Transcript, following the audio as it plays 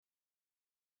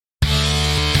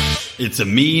It's a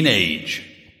mean age.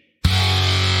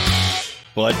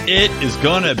 But it is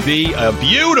going to be a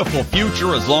beautiful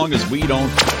future as long as we don't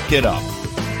f*** it up.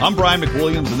 I'm Brian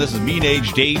McWilliams, and this is Mean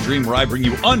Age Daydream, where I bring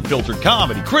you unfiltered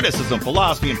comedy, criticism,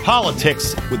 philosophy, and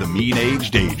politics with a mean age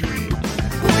daydream.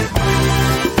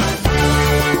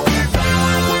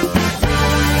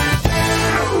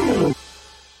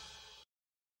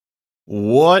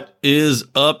 What is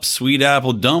up, sweet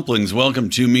apple dumplings? Welcome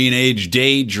to Mean Age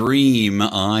Daydream.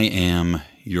 I am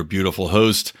your beautiful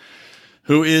host,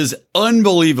 who is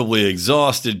unbelievably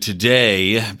exhausted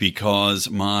today because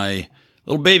my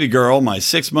little baby girl, my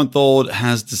 6-month-old,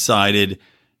 has decided,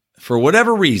 for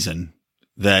whatever reason,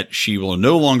 that she will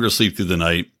no longer sleep through the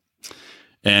night.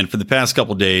 And for the past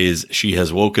couple days, she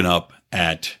has woken up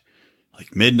at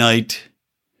like midnight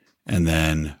and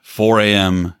then 4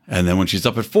 a.m. And then when she's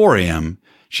up at 4 a.m.,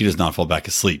 she does not fall back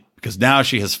asleep because now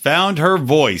she has found her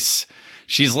voice.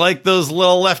 She's like those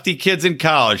little lefty kids in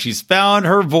college. She's found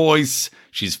her voice.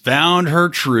 She's found her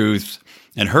truth.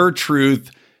 And her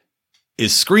truth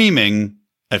is screaming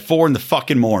at 4 in the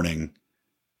fucking morning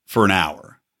for an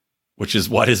hour, which is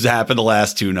what has happened the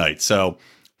last 2 nights. So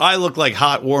I look like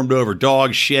hot, warmed over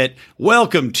dog shit.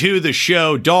 Welcome to the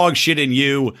show, Dog Shit and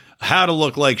You, how to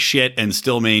look like shit and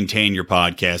still maintain your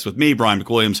podcast with me, Brian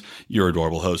McWilliams, your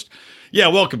adorable host. Yeah,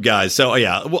 welcome, guys. So,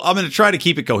 well, I'm going to try to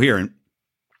keep it coherent.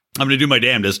 I'm going to do my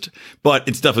damnedest, but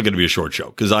it's definitely going to be a short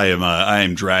show because I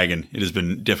am dragging. It has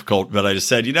been difficult, but I just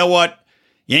said, you know what?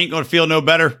 You ain't going to feel no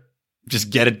better.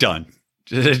 Just get it done.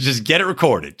 Just get it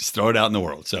recorded. Just throw it out in the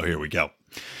world. So here we go.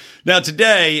 Now,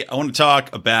 today, I want to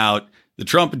talk about the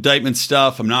Trump indictment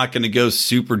stuff. I'm not going to go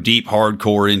super deep,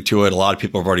 hardcore into it. A lot of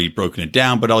people have already broken it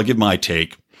down, but I'll give my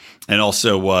take. And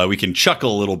also, we can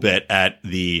chuckle a little bit at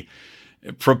the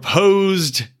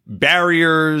proposed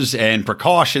barriers and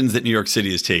precautions that New York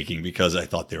City is taking because I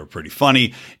thought they were pretty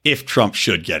funny if Trump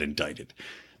should get indicted.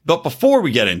 But before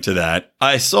we get into that,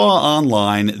 I saw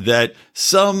online that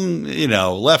some,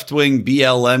 left-wing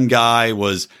BLM guy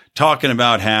was talking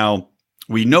about how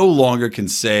we no longer can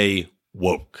say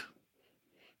woke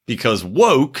because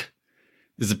woke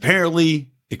is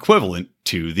apparently equivalent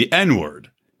to the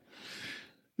N-word.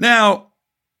 Now,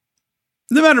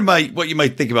 no matter what you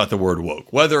might think about the word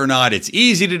woke, whether or not it's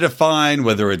easy to define,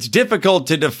 whether it's difficult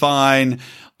to define,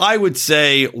 I would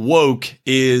say woke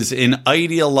is an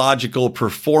ideological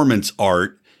performance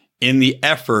art in the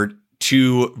effort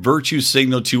to virtue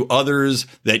signal to others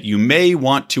that you may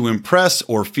want to impress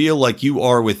or feel like you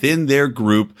are within their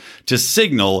group to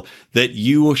signal that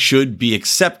you should be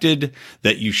accepted,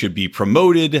 that you should be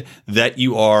promoted, that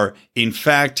you are, in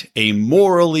fact, a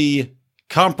morally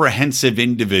comprehensive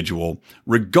individual,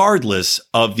 regardless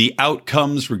of the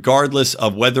outcomes, regardless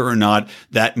of whether or not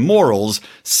that morals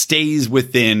stays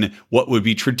within what would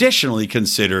be traditionally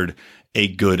considered a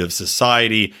good of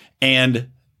society, and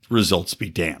results be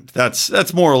damned.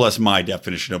 That's more or less my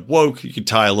definition of woke. You can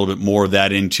tie a little bit more of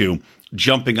that into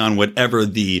jumping on whatever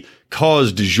the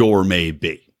cause du jour may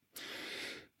be.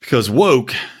 Because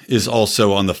woke is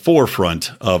also on the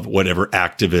forefront of whatever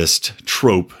activist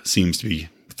trope seems to be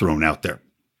thrown out there.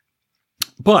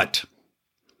 But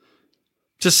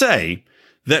to say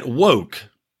that woke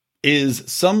is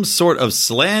some sort of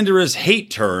slanderous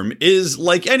hate term is,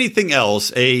 like anything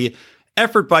else, a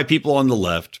effort by people on the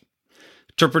left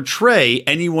to portray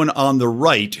anyone on the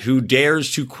right who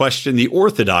dares to question the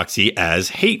orthodoxy as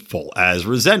hateful, as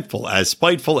resentful, as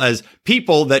spiteful, as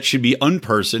people that should be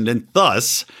unpersoned and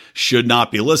thus should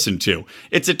not be listened to.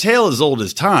 It's a tale as old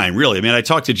as time, really. I mean, I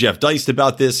talked to Jeff Deist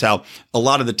about this, how a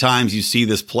lot of the times you see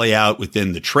this play out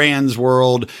within the trans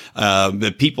world.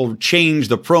 That people change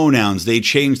the pronouns, they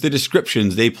change the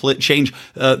descriptions, they change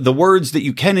the words that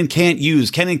you can and can't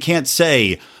use, can and can't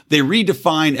say. They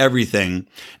redefine everything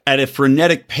at a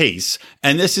frenetic pace.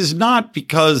 And this is not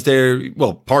because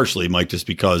partially might just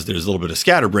because there's a little bit of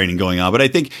scatterbraining going on, but I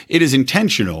think it is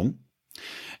intentional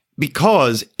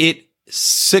because it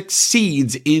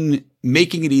succeeds in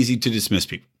making it easy to dismiss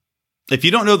people. If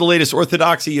you don't know the latest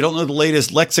orthodoxy, you don't know the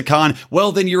latest lexicon,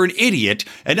 well, then you're an idiot.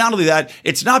 And not only that,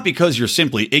 it's not because you're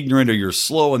simply ignorant or you're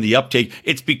slow in the uptake.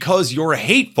 It's because you're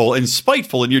hateful and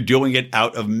spiteful and you're doing it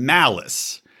out of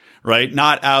malice. Right?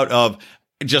 Not out of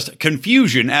just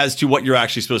confusion as to what you're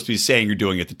actually supposed to be saying or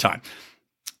doing at the time.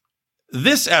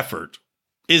 This effort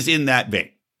is in that vein.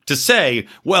 To say,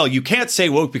 well, you can't say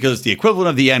woke because it's the equivalent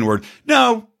of the N-word.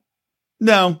 No,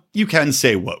 No, you can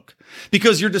say woke.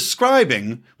 Because you're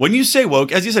describing, when you say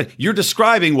woke, as you said, you're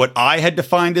describing what I had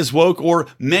defined as woke or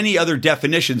many other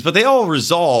definitions, but they all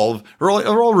revolve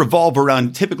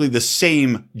around typically the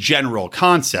same general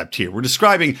concept here. We're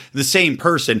describing the same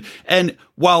person. And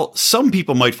while some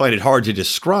people might find it hard to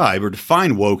describe or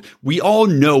define woke, we all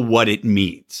know what it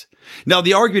means. Now,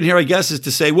 the argument here, I guess, is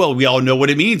to say, well, we all know what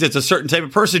it means. It's a certain type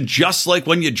of person, just like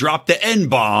when you drop the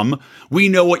N-bomb, we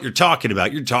know what you're talking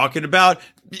about. You're talking about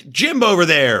Jim over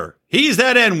there. He's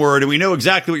that N-word, and we know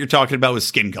exactly what you're talking about with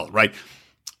skin color, right?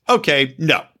 Okay,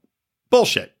 no.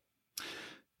 Bullshit.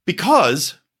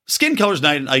 Because skin color is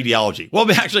not an ideology. Well,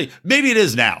 actually, maybe it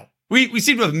is now. We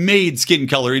seem to have made skin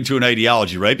color into an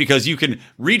ideology, right? Because you can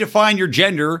redefine your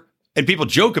gender, and people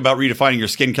joke about redefining your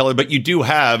skin color, but you do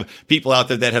have people out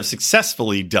there that have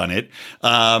successfully done it.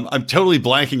 I'm totally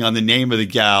blanking on the name of the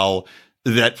gal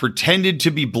that pretended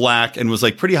to be black and was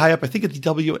like pretty high up, I think, at the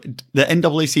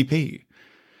NAACP.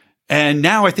 And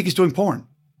now I think he's doing porn.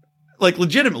 Like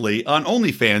legitimately on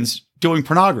OnlyFans doing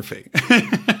pornography.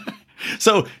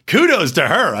 So kudos to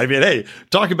her. I mean, hey,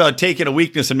 talk about taking a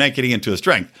weakness and making it into a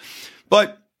strength.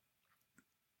 But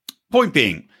point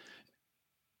being,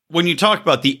 when you talk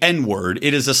about the N-word,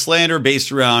 it is a slander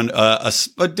based around a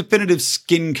definitive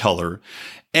skin color.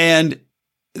 And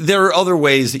there are other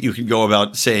ways that you can go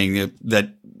about saying that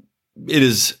it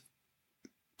is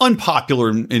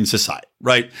unpopular in society,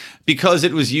 right? Because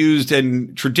it was used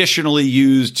and traditionally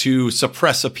used to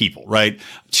suppress a people, right?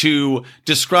 To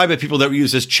describe a people that were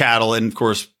used as chattel and, of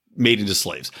course, made into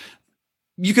slaves.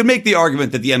 You can make the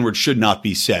argument that the N-word should not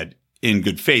be said in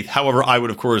good faith. However, I would,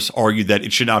 of course, argue that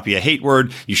it should not be a hate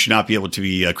word. You should not be able to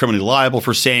be criminally liable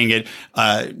for saying it,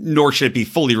 nor should it be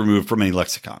fully removed from any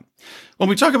lexicon. When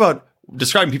we talk about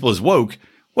describing people as woke,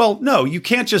 well, no, you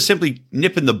can't just simply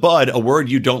nip in the bud a word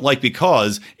you don't like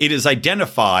because it has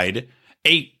identified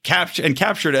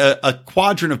captured a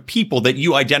quadrant of people that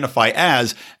you identify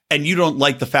as, and you don't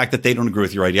like the fact that they don't agree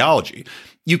with your ideology.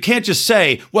 You can't just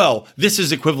say, well, this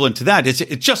is equivalent to that.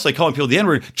 It's just like calling people the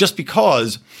N-word just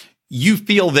because you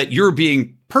feel that you're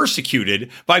being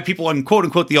persecuted by people on quote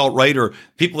unquote the alt-right or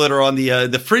people that are on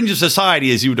the fringe of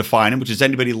society, as you define it, which is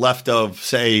anybody left of,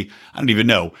 say, I don't even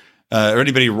know, or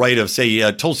anybody right of, say,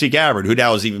 Tulsi Gabbard, who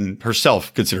now is even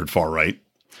herself considered far right.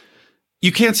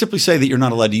 You can't simply say that you're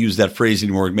not allowed to use that phrase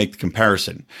anymore and make the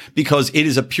comparison because it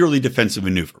is a purely defensive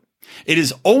maneuver. It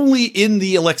is only in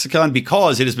the lexicon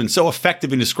because it has been so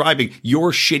effective in describing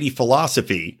your shitty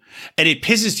philosophy, and it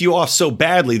pisses you off so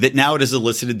badly that now it has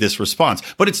elicited this response.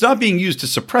 But it's not being used to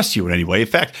suppress you in any way. In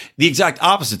fact, the exact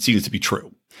opposite seems to be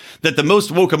true. That the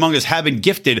most woke among us have been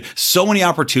gifted so many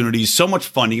opportunities, so much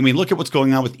funding. I mean, look at what's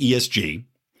going on with ESG.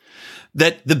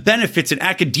 That the benefits in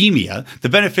academia, the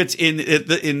benefits in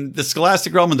the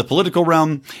scholastic realm, in the political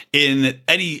realm, in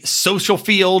any social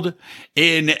field,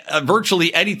 in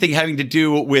virtually anything having to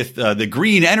do with the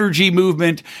green energy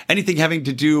movement, anything having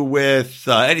to do with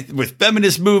with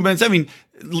feminist movements. I mean,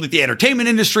 the entertainment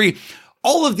industry,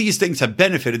 all of these things have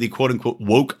benefited the quote unquote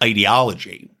woke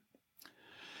ideology.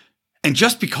 And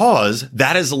just because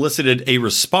that has elicited a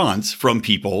response from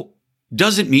people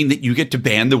doesn't mean that you get to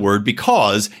ban the word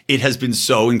because it has been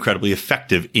so incredibly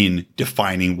effective in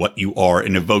defining what you are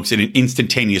and evokes an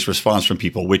instantaneous response from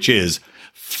people, which is,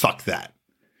 fuck that.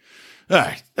 All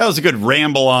right. That was a good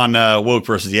ramble on woke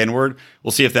versus the N-word.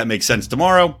 We'll see if that makes sense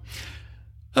tomorrow.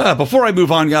 Before I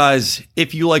move on, guys,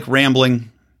 if you like rambling,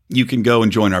 you can go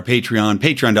and join our Patreon,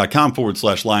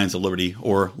 patreon.com/Lions of Liberty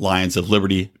or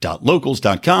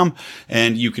lionsofliberty.locals.com.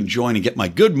 And you can join and get my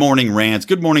good morning rants.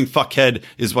 Good morning fuckhead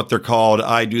is what they're called.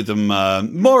 I do them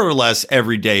more or less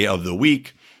every day of the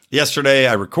week. Yesterday,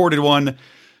 I recorded one,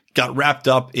 got wrapped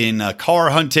up in car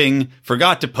hunting,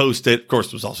 forgot to post it. Of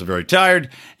course, was also very tired.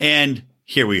 And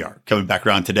here we are coming back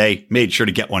around today. Made sure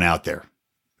to get one out there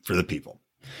for the people.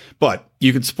 But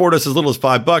you can support us as little as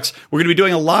 $5. We're going to be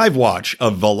doing a live watch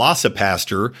of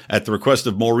Velocipaster at the request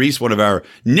of Maurice, one of our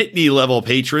Nittany level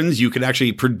patrons. You can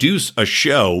actually produce a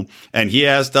show, and he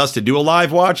asked us to do a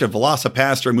live watch of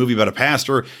Velocipaster, a movie about a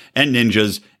pastor and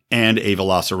ninjas and a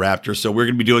velociraptor. So we're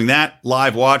going to be doing that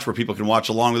live watch where people can watch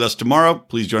along with us tomorrow.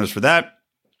 Please join us for that.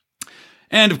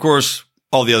 And of course,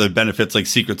 all the other benefits like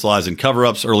secrets, lies, and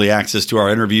cover-ups, early access to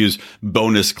our interviews,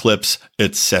 bonus clips,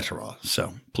 etc.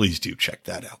 So please do check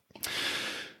that out.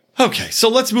 Okay, so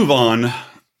let's move on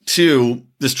to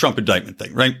this Trump indictment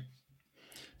thing, right?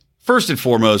 First and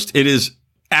foremost, it is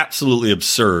absolutely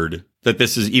absurd that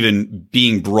this is even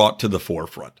being brought to the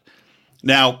forefront.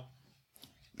 Now,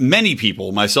 many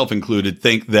people, myself included,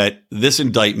 think that this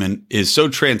indictment is so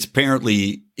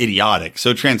transparently idiotic,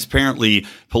 so transparently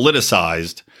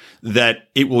politicized, that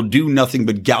it will do nothing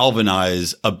but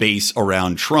galvanize a base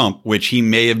around Trump, which he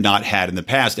may have not had in the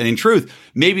past. And in truth,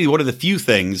 maybe one of the few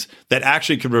things that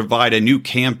actually could provide a new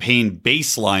campaign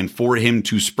baseline for him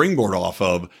to springboard off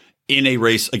of in a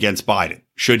race against Biden,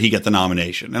 should he get the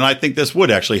nomination. And I think this would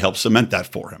actually help cement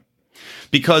that for him.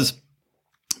 Because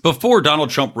before Donald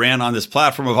Trump ran on this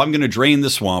platform of, I'm going to drain the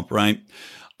swamp, right?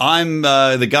 I'm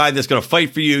the guy that's going to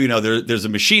fight for you. You know, there's a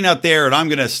machine out there and I'm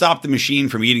going to stop the machine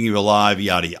from eating you alive,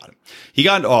 yada, yada. He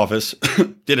got into office,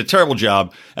 did a terrible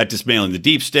job at dismantling the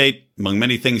deep state. Among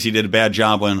many things he did a bad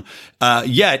job on.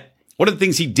 Yet, one of the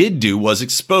things he did do was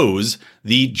expose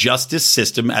the justice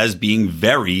system as being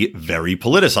very, very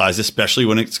politicized, especially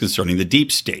when it's concerning the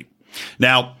deep state.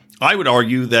 Now, I would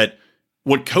argue that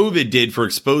what COVID did for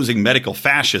exposing medical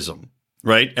fascism,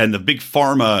 right, and the big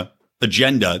pharma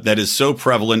agenda that is so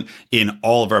prevalent in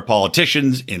all of our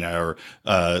politicians, in our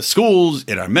schools,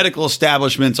 in our medical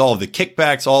establishments, all of the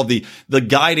kickbacks, all of the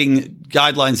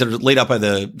guidelines that are laid out by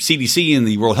the CDC and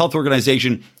the World Health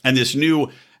Organization, and this new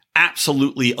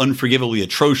absolutely unforgivably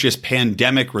atrocious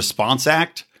Pandemic Response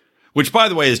Act, which, by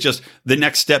the way, is just the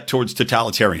next step towards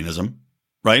totalitarianism,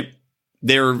 right?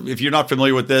 If you're not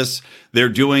familiar with this, they're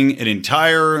doing an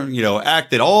entire, act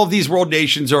that all of these world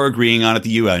nations are agreeing on at the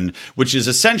UN, which is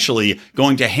essentially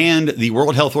going to hand the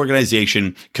World Health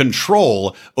Organization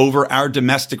control over our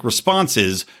domestic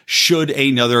responses should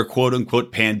another quote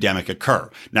unquote pandemic occur.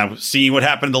 Now, seeing what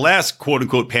happened in the last quote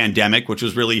unquote pandemic, which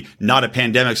was really not a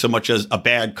pandemic so much as a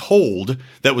bad cold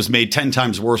that was made 10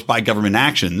 times worse by government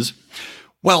actions.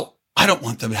 Well, I don't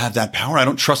want them to have that power. I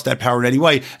don't trust that power in any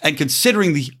way. And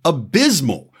considering the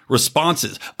abysmal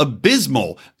responses,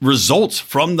 abysmal results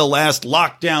from the last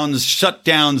lockdowns,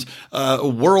 shutdowns,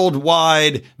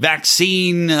 worldwide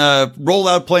vaccine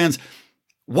rollout plans,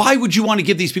 why would you want to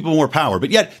give these people more power?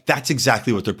 But yet, that's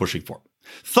exactly what they're pushing for.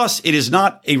 Thus, it is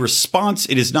not a response.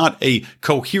 It is not a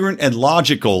coherent and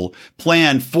logical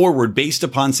plan forward based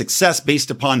upon success, based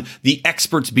upon the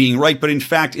experts being right, but in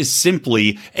fact is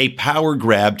simply a power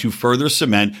grab to further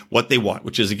cement what they want,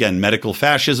 which is, again, medical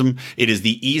fascism. It is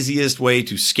the easiest way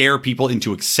to scare people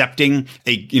into accepting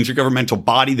a intergovernmental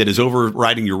body that is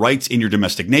overriding your rights in your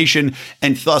domestic nation,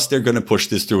 and thus they're going to push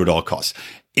this through at all costs.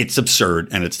 It's absurd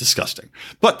and it's disgusting,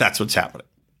 but that's what's happening.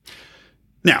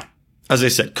 Now, as I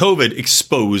said, COVID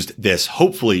exposed this,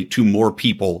 hopefully, to more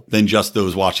people than just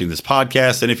those watching this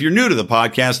podcast. And if you're new to the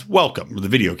podcast, welcome, or the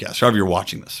videocast, however you're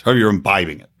watching this, however you're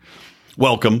imbibing it.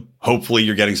 Welcome. Hopefully,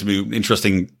 you're getting some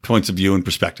interesting points of view and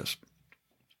perspectives.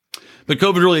 But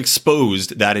COVID really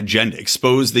exposed that agenda,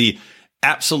 exposed the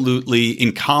absolutely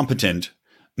incompetent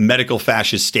medical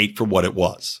fascist state for what it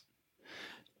was.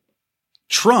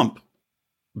 Trump,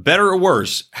 better or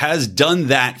worse, has done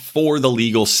that for the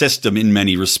legal system in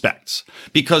many respects.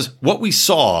 Because what we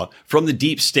saw from the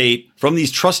deep state, from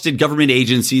these trusted government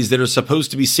agencies that are supposed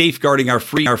to be safeguarding our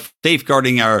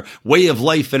safeguarding our way of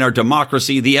life and our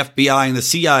democracy, the FBI and the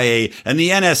CIA and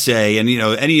the NSA and,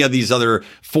 any of these other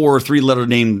 4 or 3-letter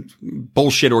name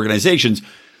bullshit organizations.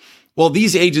 Well,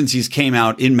 these agencies came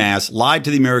out en masse, lied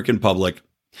to the American public,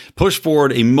 pushed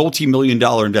forward a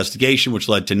multi-million-dollar investigation, which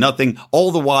led to nothing,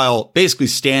 all the while basically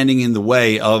standing in the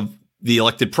way of the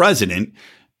elected president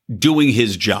doing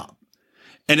his job.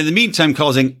 And in the meantime,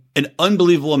 causing an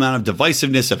unbelievable amount of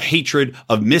divisiveness, of hatred,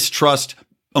 of mistrust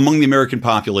among the American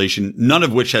population, none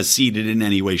of which has seeded in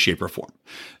any way, shape, or form.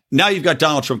 Now you've got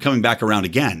Donald Trump coming back around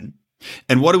again.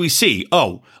 And what do we see?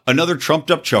 Oh, another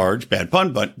trumped-up charge, bad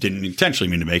pun, but didn't intentionally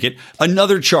mean to make it,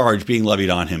 another charge being levied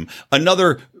on him,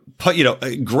 another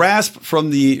grasp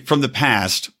from the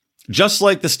past, just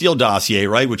like the Steele dossier,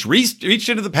 right? Which reached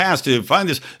into the past to find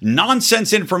this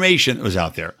nonsense information that was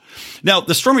out there. Now,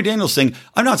 the Stormy Daniels thing,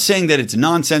 I'm not saying that it's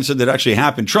nonsense or that actually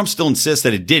happened. Trump still insists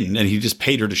that it didn't, and he just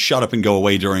paid her to shut up and go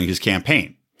away during his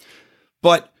campaign.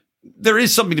 But there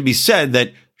is something to be said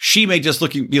that she may just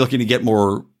be looking to get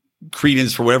more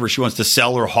credence for whatever she wants to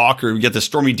sell or hawk or get the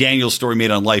Stormy Daniels story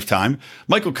made on Lifetime.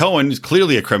 Michael Cohen is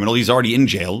clearly a criminal. He's already in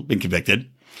jail, been convicted.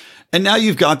 And now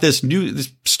you've got this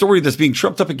story that's being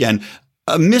trumped up again,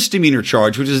 a misdemeanor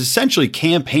charge, which is essentially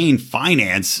campaign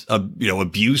finance,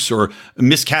 abuse or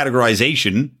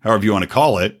miscategorization, however you want to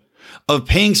call it, of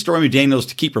paying Stormy Daniels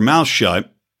to keep her mouth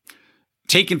shut,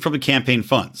 taken from the campaign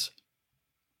funds.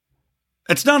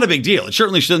 It's not a big deal. It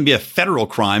certainly shouldn't be a federal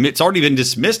crime. It's already been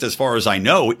dismissed, as far as I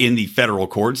know, in the federal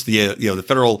courts. The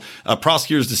federal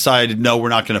prosecutors decided, no, we're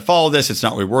not going to follow this. It's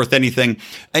not really worth anything.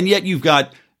 And yet you've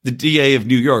got the DA of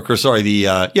New York,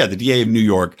 the DA of New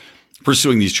York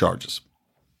pursuing these charges.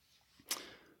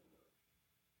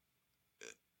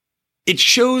 It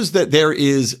shows that there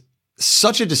is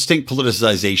such a distinct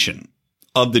politicization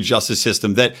of the justice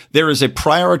system, that there is a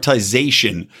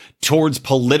prioritization towards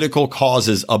political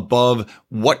causes above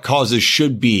what causes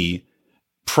should be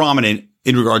prominent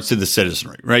in regards to the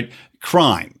citizenry, right?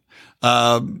 Crime.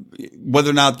 Whether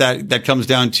or not that comes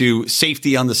down to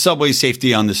safety on the subway,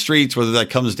 safety on the streets, whether that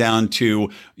comes down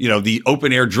to, the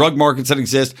open air drug markets that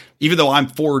exist. Even though I'm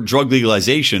for drug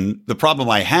legalization, the problem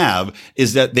I have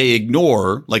is that they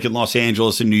ignore, like in Los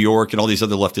Angeles and New York and all these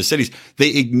other leftist cities, they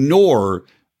ignore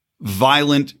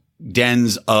violent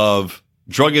dens of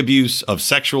drug abuse, of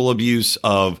sexual abuse,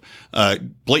 of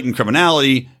blatant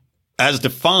criminality as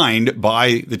defined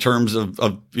by the terms of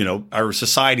our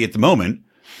society at the moment.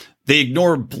 They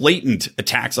ignore blatant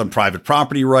attacks on private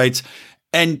property rights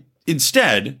and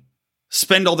instead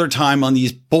spend all their time on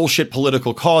these bullshit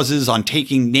political causes, on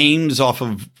taking names off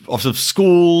of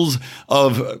schools,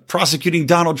 of prosecuting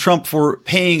Donald Trump for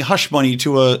paying hush money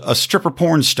to a stripper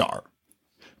porn star.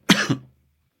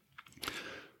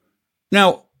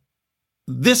 Now,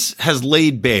 this has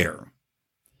laid bare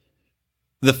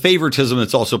the favoritism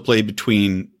that's also played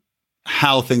between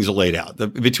how things are laid out,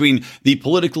 between the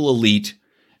political elite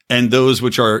and those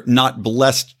which are not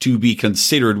blessed to be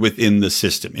considered within the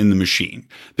system, in the machine.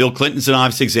 Bill Clinton's an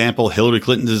obvious example. Hillary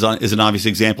Clinton is an obvious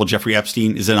example. Jeffrey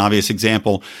Epstein is an obvious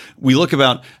example. We look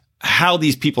about how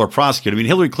these people are prosecuted. I mean,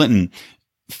 Hillary Clinton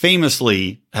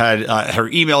famously had her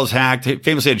emails hacked,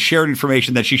 famously had shared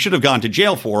information that she should have gone to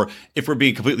jail for, if we're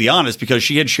being completely honest, because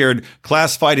she had shared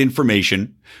classified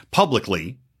information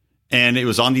publicly. And it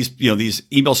was on these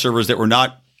email servers that were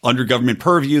not under government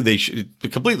purview. They should be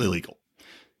completely legal.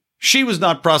 She was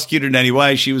not prosecuted in any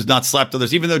way. She was not slapped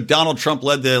others, even though Donald Trump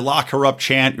led the lock her up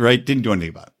chant, right? Didn't do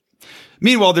anything about it.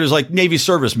 Meanwhile, there's like Navy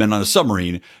servicemen on a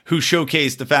submarine who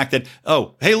showcase the fact that,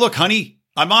 oh, hey, look, honey,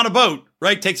 I'm on a boat,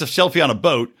 right? Takes a selfie on a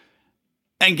boat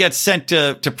and gets sent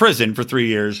to prison for 3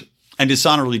 years and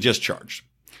dishonorably discharged.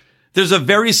 There's a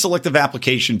very selective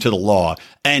application to the law,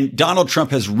 and Donald Trump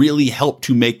has really helped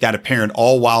to make that apparent,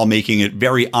 all while making it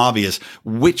very obvious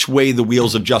which way the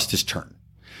wheels of justice turn.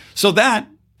 So that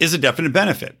is a definite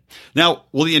benefit. Now,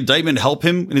 will the indictment help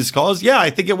him in his cause? Yeah, I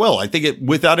think it will. I think it,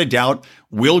 without a doubt,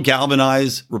 will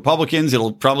galvanize Republicans.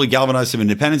 It'll probably galvanize some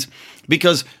independents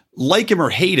because, like him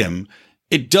or hate him,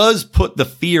 it does put the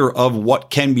fear of what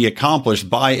can be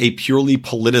accomplished by a purely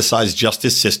politicized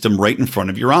justice system right in front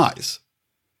of your eyes.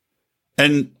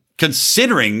 And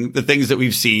considering the things that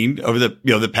we've seen over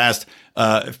the past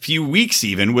few weeks,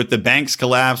 even with the bank's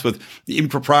collapse, with the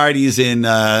improprieties in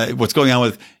what's going on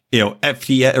with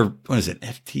FT, or what is it?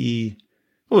 FT,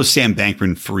 what was Sam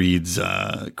Bankman-Fried's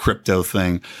crypto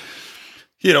thing?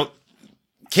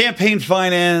 Campaign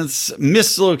finance,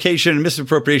 mislocation and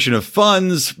misappropriation of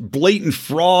funds, blatant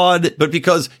fraud. But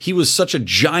because he was such a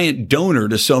giant donor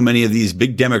to so many of these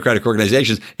big Democratic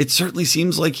organizations, it certainly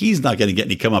seems like he's not going to get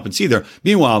any comeuppance either.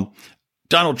 Meanwhile,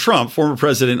 Donald Trump, former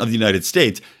president of the United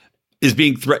States, is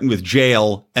being threatened with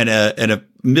jail and a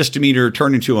misdemeanor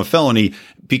turned into a felony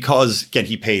because, again,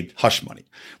 he paid hush money,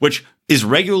 which is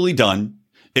regularly done.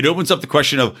 It opens up the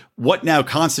question of what now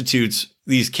constitutes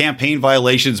these campaign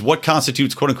violations, what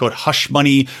constitutes quote unquote hush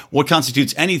money, what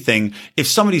constitutes anything. If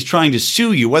somebody's trying to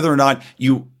sue you, whether or not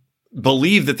you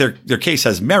believe that their case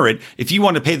has merit, if you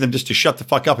want to pay them just to shut the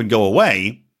fuck up and go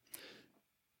away,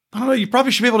 I don't know, you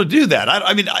probably should be able to do that.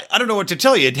 I mean, I don't know what to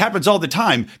tell you. It happens all the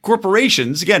time.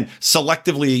 Corporations, again,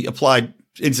 selectively applied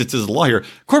instances of the law here,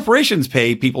 corporations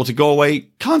pay people to go away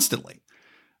constantly.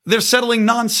 They're settling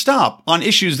nonstop on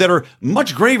issues that are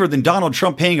much graver than Donald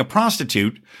Trump paying a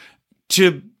prostitute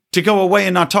to go away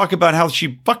and not talk about how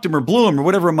she fucked him or blew him or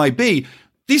whatever it might be.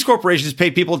 These corporations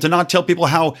pay people to not tell people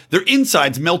how their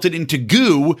insides melted into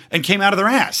goo and came out of their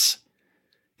ass.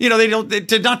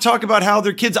 To not talk about how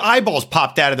their kids' eyeballs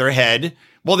popped out of their head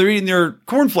while they're eating their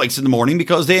cornflakes in the morning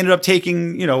because they ended up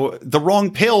taking, the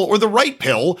wrong pill or the right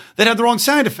pill that had the wrong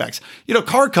side effects.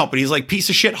 Car companies like piece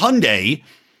of shit Hyundai,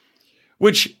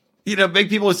 which, make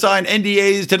people sign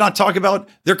NDAs to not talk about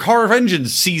their car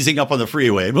engines seizing up on the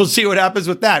freeway. We'll see what happens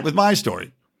with that, with my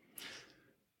story.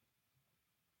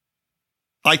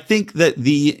 I think that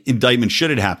the indictment should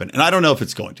have happened, and I don't know if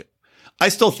it's going to. I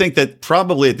still think that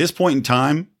probably at this point in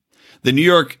time, the New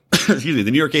York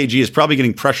AG is probably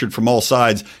getting pressured from all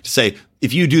sides to say,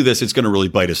 if you do this, it's going to really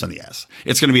bite us on the ass.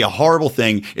 It's going to be a horrible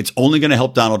thing. It's only going to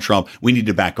help Donald Trump. We need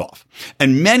to back off.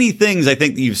 And many things I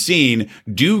think that you've seen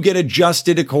do get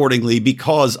adjusted accordingly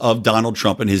because of Donald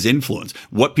Trump and his influence.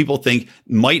 What people think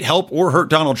might help or hurt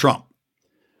Donald Trump.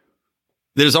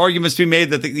 There's arguments to be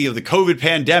made that the COVID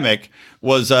pandemic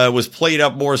was played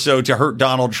up more so to hurt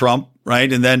Donald Trump,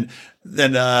 right? And then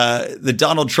the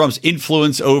Donald Trump's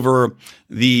influence over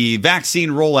the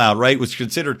vaccine rollout, right, was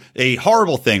considered a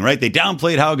horrible thing, right? They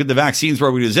downplayed how good the vaccines were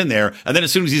when he was in there, and then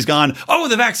as soon as he's gone, oh,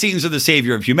 the vaccines are the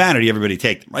savior of humanity. Everybody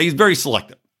take them, right? He's very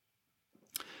selective.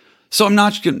 So I'm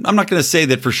not going to say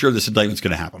that for sure this indictment's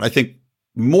going to happen. I think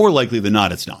more likely than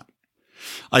not, it's not.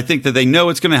 I think that they know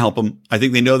it's going to help them. I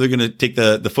think they know they're going to take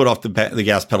the foot off the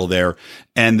gas pedal there,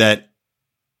 and that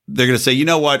they're going to say, you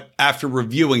know what? After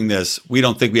reviewing this, we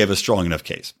don't think we have a strong enough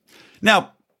case.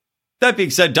 Now, that being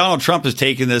said, Donald Trump has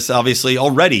taken this obviously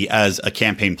already as a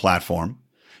campaign platform.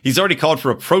 He's already called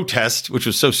for a protest, which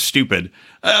was so stupid.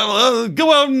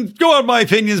 Go out, my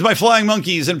opinions, my flying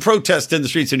monkeys, and protest in the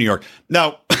streets of New York.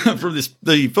 Now, from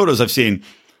the photos I've seen,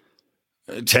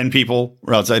 10 people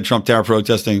were outside Trump Tower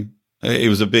protesting. It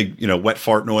was a big, wet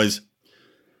fart noise.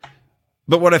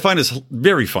 But what I find is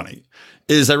very funny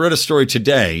is I read a story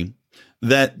today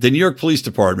that the New York Police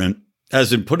Department has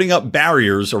been putting up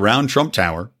barriers around Trump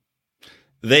Tower.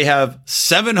 They have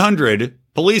 700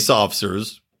 police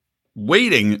officers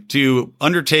waiting to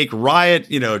undertake riot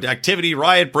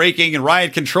breaking and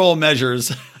riot control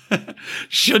measures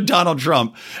should Donald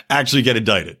Trump actually get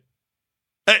indicted.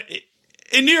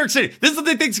 In New York City, this is what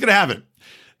they think is going to happen.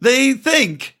 They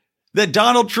think that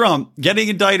Donald Trump getting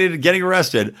indicted and getting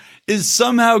arrested is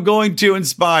somehow going to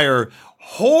inspire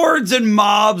hordes and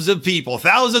mobs of people,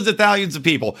 thousands and thousands of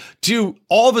people, to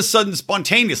all of a sudden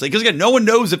spontaneously, because again, no one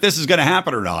knows if this is going to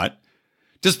happen or not,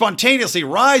 to spontaneously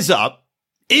rise up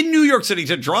in New York City,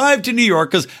 to drive to New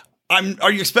York, because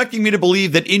are you expecting me to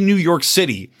believe that in New York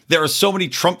City, there are so many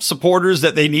Trump supporters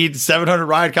that they need 700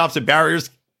 riot cops and barriers?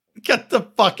 Get the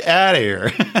fuck out of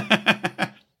here.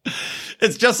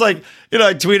 It's just like,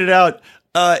 I tweeted out,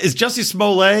 is Jussie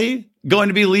Smollett going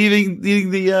to be leading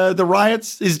the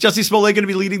riots? Is Jussie Smollett going to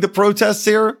be leading the protests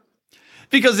here?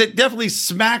 Because it definitely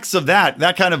smacks of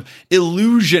that kind of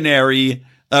illusionary,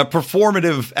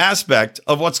 performative aspect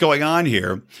of what's going on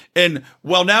here. And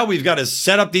well, now we've got to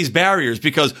set up these barriers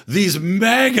because these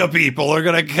mega people are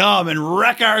going to come and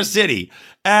wreck our city.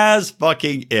 As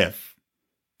fucking if,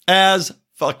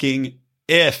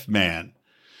 man.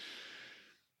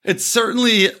 It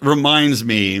certainly reminds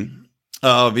me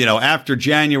of, after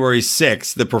January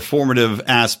 6th, the performative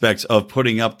aspects of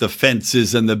putting up the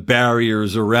fences and the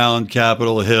barriers around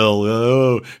Capitol Hill.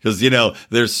 Oh, because,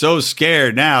 they're so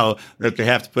scared now that they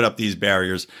have to put up these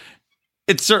barriers.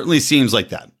 It certainly seems like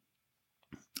that.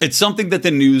 It's something that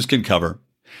the news can cover.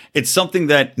 It's something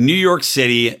that New York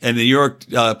City and the New York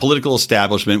political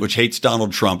establishment, which hates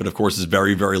Donald Trump and, of course, is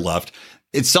very, very left,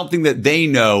 it's something that they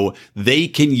know they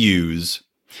can use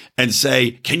and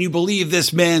say, can you believe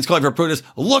this man's calling for a protest?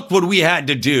 Look what we had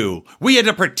to do. We had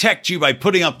to protect you by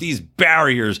putting up these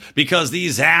barriers because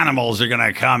these animals are going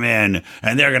to come in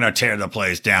and they're going to tear the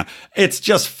place down. It's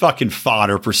just fucking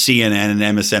fodder for CNN and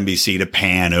MSNBC to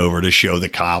pan over to show the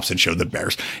cops and show the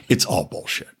bears. It's all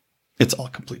bullshit. It's all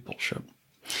complete bullshit.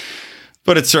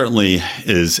 But it certainly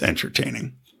is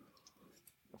entertaining.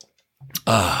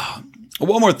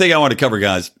 One more thing I want to cover,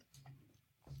 guys.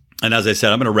 And as I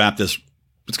said, I'm going to wrap this.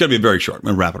 It's going to be very short. I'm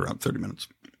going to wrap it around 30 minutes.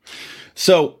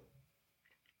 So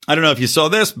I don't know if you saw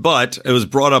this, but it was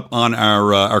brought up on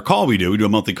our call we do. We do a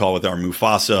monthly call with our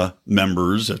Mufasa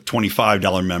members,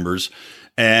 $25 members.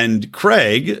 And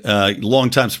Craig, a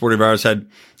longtime supporter of ours, had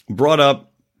brought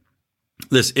up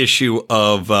this issue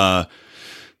of the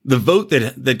vote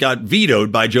that got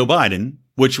vetoed by Joe Biden,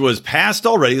 which was passed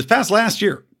already. It was passed last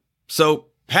year. So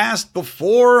passed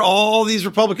before all these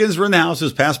Republicans were in the House. It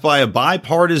was passed by a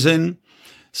bipartisan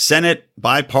Senate,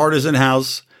 bipartisan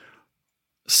House,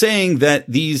 saying that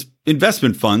these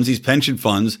investment funds, these pension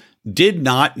funds, did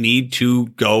not need to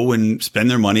go and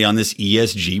spend their money on this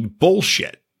ESG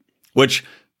bullshit, which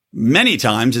many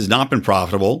times has not been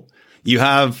profitable. You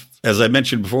have, as I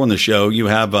mentioned before on the show, you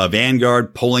have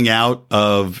Vanguard pulling out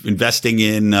of investing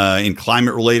in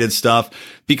climate-related stuff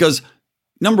because,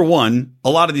 number one, a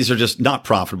lot of these are just not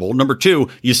profitable. Number two,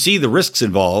 you see the risks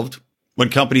involved when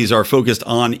companies are focused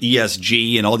on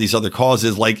ESG and all these other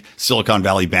causes like Silicon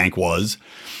Valley Bank was,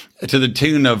 to the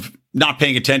tune of not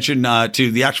paying attention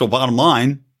to the actual bottom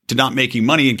line, to not making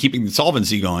money and keeping the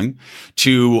solvency going,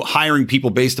 to hiring people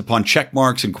based upon check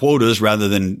marks and quotas rather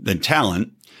than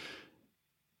talent.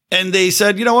 And they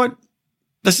said, you know what?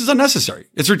 This is unnecessary.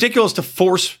 It's ridiculous to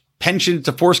force pensions,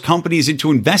 to force companies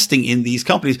into investing in these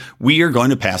companies. We are going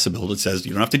to pass a bill that says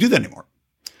you don't have to do that anymore.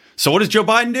 So what does Joe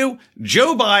Biden do?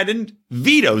 Joe Biden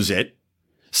vetoes it,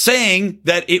 saying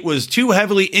that it was too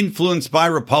heavily influenced by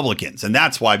Republicans. And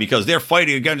that's why, because they're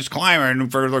fighting against climate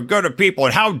and for the good of people.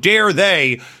 And how dare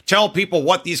they tell people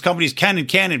what these companies can and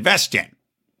can't invest in?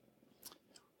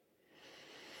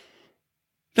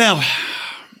 Now,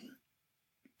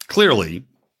 clearly,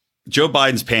 Joe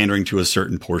Biden's pandering to a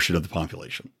certain portion of the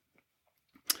population.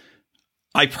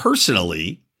 I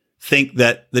personally think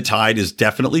that the tide is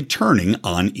definitely turning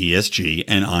on ESG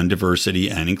and on diversity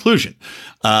and inclusion.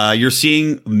 You're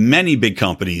seeing many big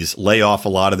companies lay off a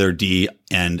lot of their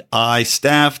D&I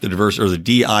staff, the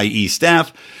DIE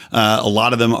staff. A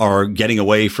lot of them are getting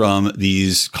away from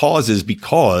these causes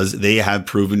because they have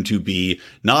proven to be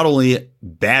not only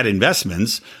bad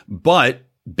investments, but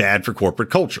bad for corporate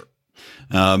culture.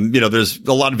 There's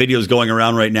a lot of videos going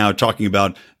around right now talking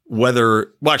about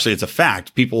actually, it's a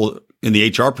fact. People in the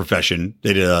HR profession,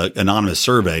 they did an anonymous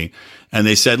survey and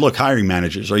they said, look, hiring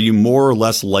managers, are you more or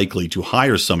less likely to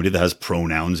hire somebody that has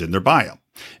pronouns in their bio?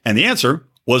 And the answer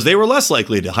was they were less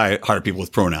likely to hire people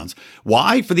with pronouns.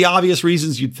 Why? For the obvious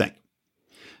reasons you'd think.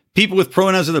 People with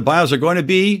pronouns in their bios are going to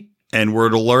be, and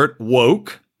word alert,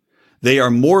 woke. They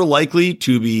are more likely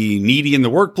to be needy in the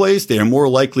workplace. They are more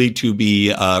likely to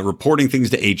be reporting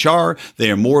things to HR. They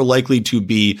are more likely to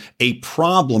be a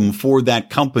problem for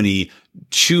that company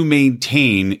to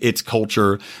maintain its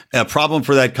culture, a problem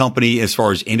for that company as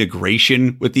far as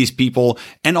integration with these people.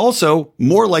 And also,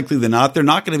 more likely than not, they're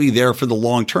not going to be there for the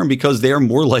long term because they are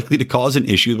more likely to cause an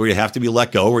issue where you have to be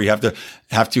let go, where you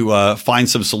have to find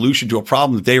some solution to a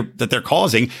problem that they're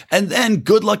causing. And then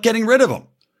good luck getting rid of them,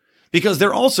 because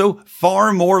they're also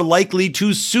far more likely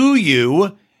to sue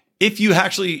you. If you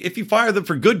fire them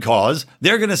for good cause,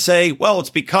 they're going to say, well,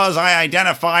 it's because I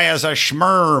identify as a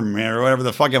schmerm or whatever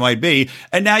the fuck it might be.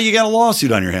 And now you got a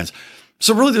lawsuit on your hands.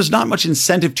 So really, there's not much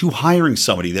incentive to hiring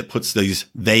somebody that puts these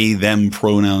they, them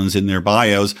pronouns in their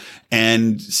bios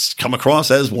and come across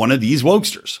as one of these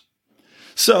wokesters.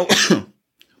 So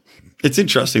it's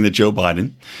interesting that Joe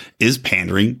Biden is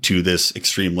pandering to this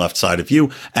extreme left side of view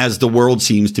as the world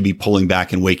seems to be pulling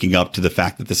back and waking up to the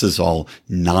fact that this is all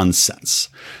nonsense,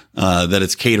 that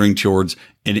it's catering towards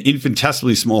an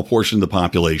infinitesimally small portion of the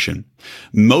population,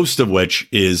 most of which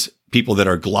is people that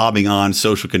are globbing on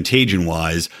social contagion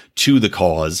wise to the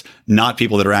cause, not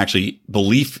people that are actually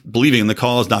believing in the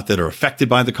cause, not that are affected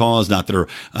by the cause, not that are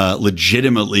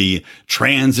legitimately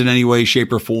trans in any way,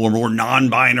 shape, or form, or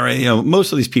non-binary.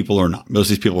 Most of these people are not. Most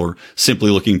of these people are simply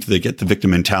looking to get the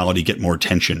victim mentality, get more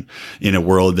attention in a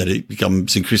world that it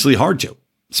becomes increasingly hard to,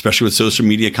 especially with social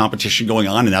media competition going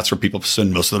on. And that's where people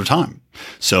spend most of their time.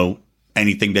 So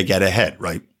anything to get ahead,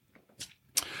 right?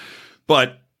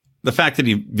 But the fact that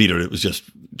he vetoed it was just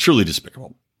truly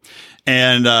despicable.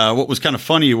 And what was kind of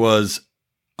funny was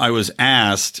I was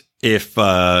asked if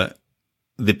the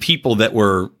people that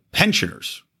were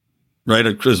pensioners, right?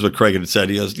 This is what Craig had said.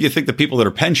 He goes, do you think the people that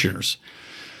are pensioners,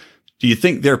 do you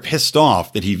think they're pissed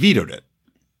off that he vetoed it?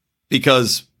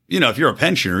 Because, if you're a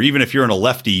pensioner, even if you're in a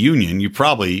lefty union, you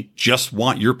probably just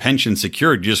want your pension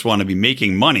secured. You just want to be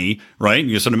making money, right?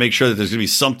 You just want to make sure that there's going to be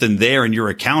something there in your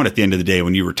account at the end of the day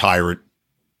when you retire at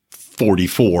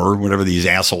 44, whatever these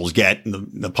assholes get in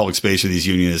the public space or these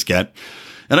unionists get.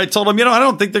 And I told them, I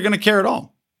don't think they're going to care at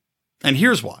all. And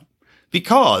here's why.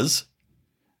 Because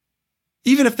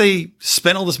even if they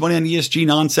spend all this money on ESG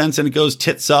nonsense and it goes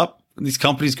tits up, and these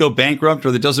companies go bankrupt,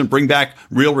 or that doesn't bring back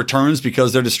real returns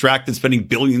because they're distracted spending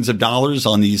billions of dollars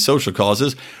on these social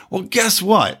causes, well, guess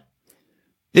what?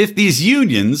 If these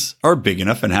unions are big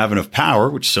enough and have enough power,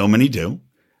 which so many do,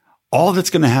 all that's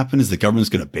going to happen is the government's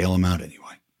going to bail them out anyway.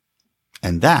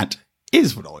 And that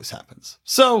is what always happens.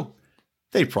 So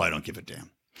they probably don't give a damn.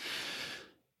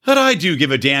 But I do give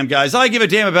a damn, guys. I give a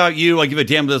damn about you. I give a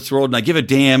damn about this world. And I give a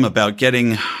damn about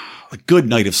getting a good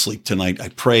night of sleep tonight. I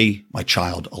pray my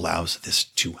child allows this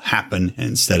to happen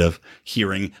instead of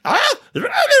hearing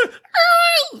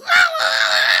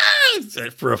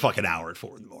for a fucking hour at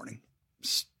 4 a.m.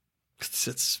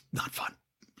 It's not fun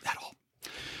at all.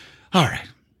 All right.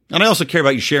 And I also care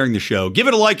about you sharing the show. Give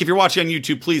it a like if you're watching on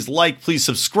YouTube. Please like, please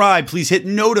subscribe, please hit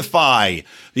notify,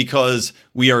 because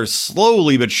we are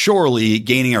slowly but surely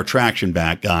gaining our traction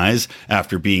back, guys,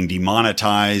 after being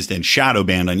demonetized and shadow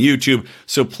banned on YouTube.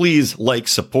 So please like,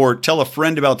 support, tell a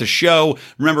friend about the show.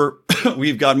 Remember,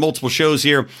 we've got multiple shows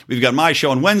here. We've got my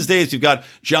show on Wednesdays. We've got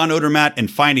John Odermatt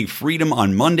and Finding Freedom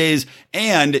on Mondays.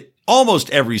 And almost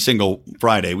every single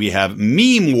Friday, we have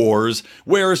Meme Wars,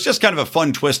 where it's just kind of a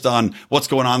fun twist on what's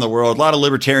going on in the world. A lot of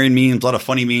libertarian memes, a lot of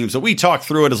funny memes. So we talk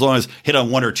through it as long as hit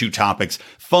on one or two topics.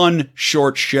 Fun,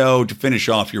 short show to finish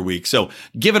off your week. So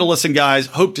give it a listen, guys.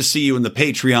 Hope to see you in the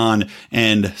Patreon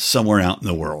and somewhere out in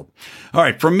the world. All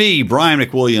right, from me, Brian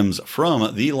McWilliams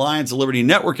from the Lions of Liberty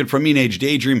Network and from Mean Age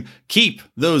Daydream, keep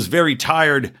those very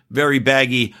tired, very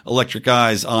baggy electric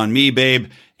eyes on me,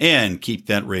 babe, and keep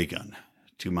that ray gun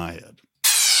to my head.